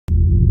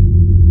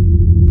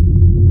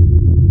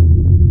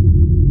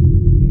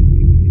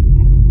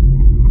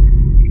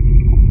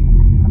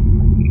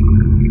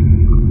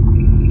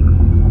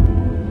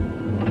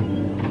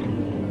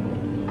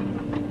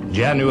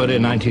January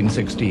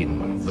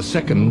 1916, the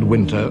second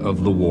winter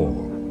of the war.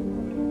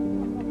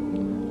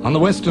 On the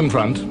Western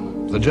Front,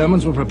 the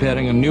Germans were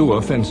preparing a new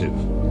offensive.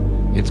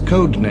 Its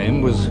code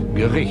name was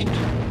Gericht,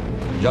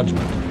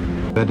 judgment.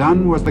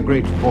 Verdun was the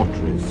great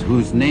fortress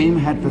whose name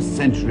had for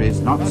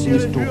centuries not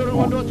ceased to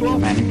haunt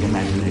Germanic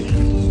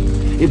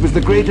imaginations. It was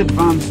the great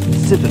advanced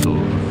citadel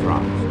of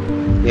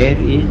France. There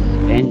is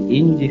an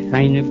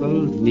indefinable,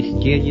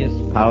 mysterious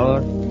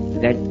power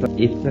that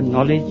if the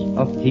knowledge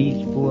of these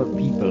poor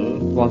people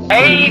was the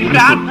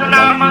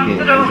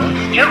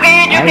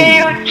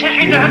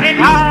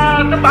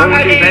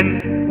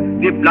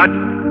blood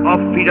of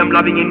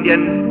freedom-loving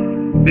Indians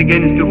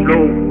begins to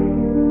flow,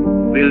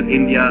 will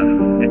India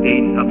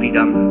attain her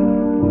freedom?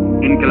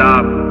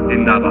 Inqilab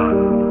Zindabad.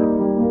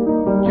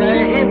 Jai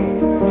Hind.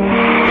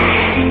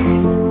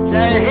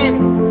 Jai Hind.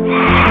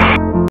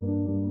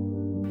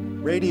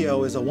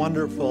 Radio is a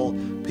wonderful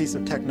piece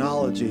of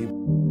technology.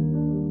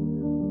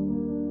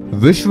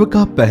 विश्व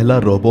का पहला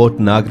robot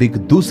नागरिक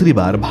दूसरी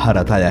बार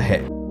भारत आया है।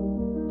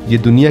 ये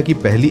दुनिया की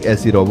पहली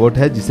ऐसी रोबोट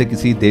है जिसे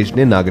किसी देश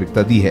ने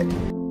नागरिकता दी है।